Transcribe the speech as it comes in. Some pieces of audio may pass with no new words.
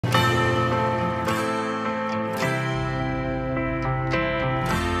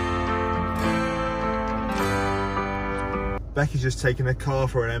Becky's just taking the car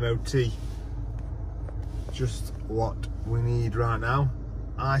for an MOT. Just what we need right now.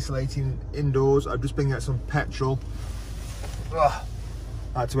 Isolating indoors. I've just been getting some petrol. Ugh.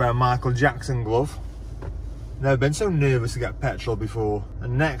 I had to wear a Michael Jackson glove. Never been so nervous to get petrol before.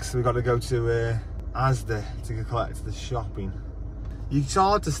 And next we've got to go to Asda to collect the shopping. It's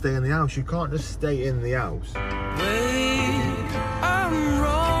hard to stay in the house. You can't just stay in the house. Wait, I'm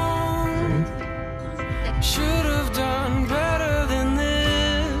wrong. Should have done better than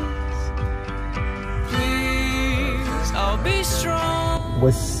this. Please, I'll be strong. We're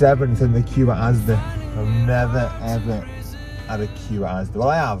 7th in the queue at Asda. I've never ever had a queue at Asda. Well,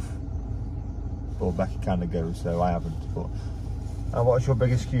 I have. But Becky kind of goes, so I haven't. But what's your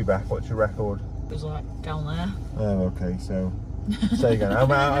biggest queue, Beck? What's your record? It was like down there. Oh, okay. So say again.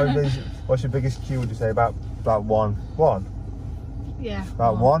 What's your biggest queue? Would you say about one? Yeah.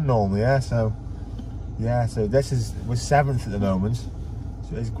 About one normally, yeah. So yeah. So we're 7th at the moment.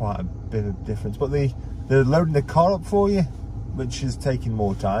 So it is quite a bit of difference. But they're loading the car up for you, which is taking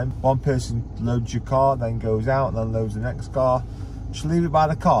more time. One person loads your car, then goes out, and then loads the next car. Just leave it by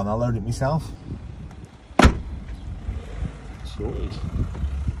the car and I'll load it myself. Sorted.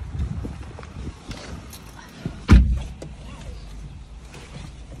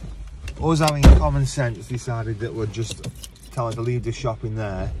 Us having common sense decided that we'd just tell her to leave the shopping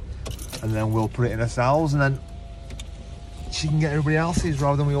there and then we'll put it in ourselves, and then she can get everybody else's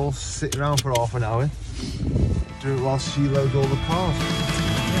rather than we all sit around for half an hour. Do it whilst she loads all the cars.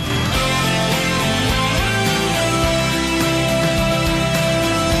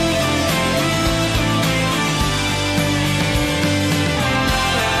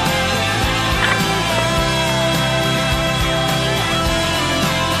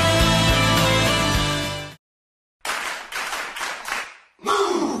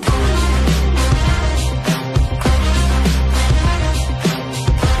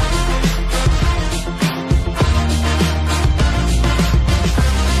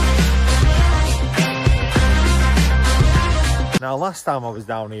 Now, last time I was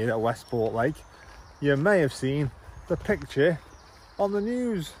down here at Westport Lake, you may have seen the picture on the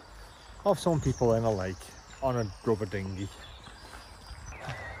news of some people in a lake on a rubber dinghy.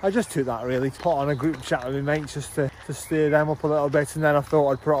 I just took that really to put on a group chat with my mates just to steer them up a little bit, and then I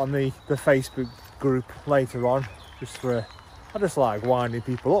thought I'd put it on the Facebook group later on, just for, I just like winding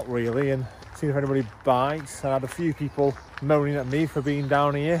people up really and seeing if anybody bites. I had a few people moaning at me for being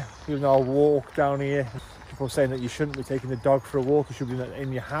down here, even though I walk down here. People saying that you shouldn't be taking the dog for a walk, you should be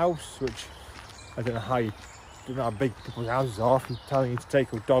in your house, which I don't know how big people's houses are if you're telling you to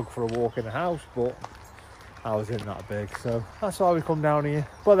take a dog for a walk in a house, but ours isn't that big, so that's why we come down here.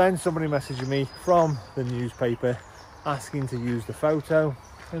 But then somebody messaged me from the newspaper asking to use the photo,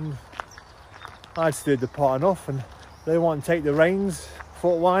 and I'd stirred the pot enough and they want to take the reins.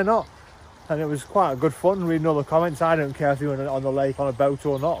 Thought, why not? And it was quite good fun reading all the comments. I don't care if you're on the lake on a boat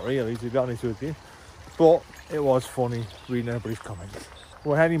or not really, to be honest with you, but it was funny reading everybody's comments.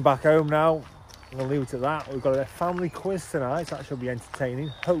 We're heading back home now. I'm going to leave it at that. We've got a family quiz tonight, so that should be entertaining.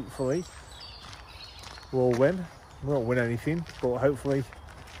 Hopefully we'll win. We won't win anything, but hopefully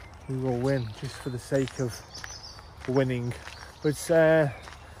we will win, just for the sake of winning. But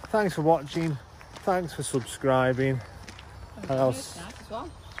thanks for watching, thanks for subscribing. And else,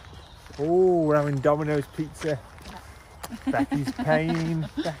 oh, we're having Domino's pizza. Becky's paying,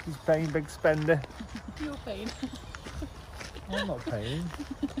 big spender. You're paying. I'm not paying.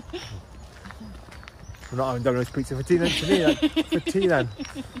 We're not having Domino's pizza for tea then, for tea then.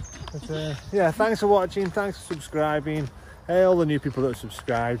 But, yeah, thanks for watching, thanks for subscribing. All the new people that have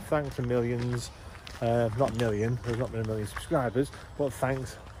subscribed, thanks to millions. Not million, there's not been a million subscribers, but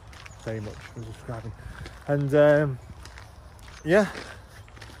thanks very much for subscribing. And yeah,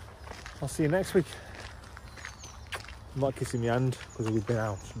 I'll see you next week. I'm not kissing my hand because we've been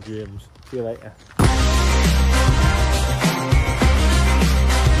out, germs. See you later.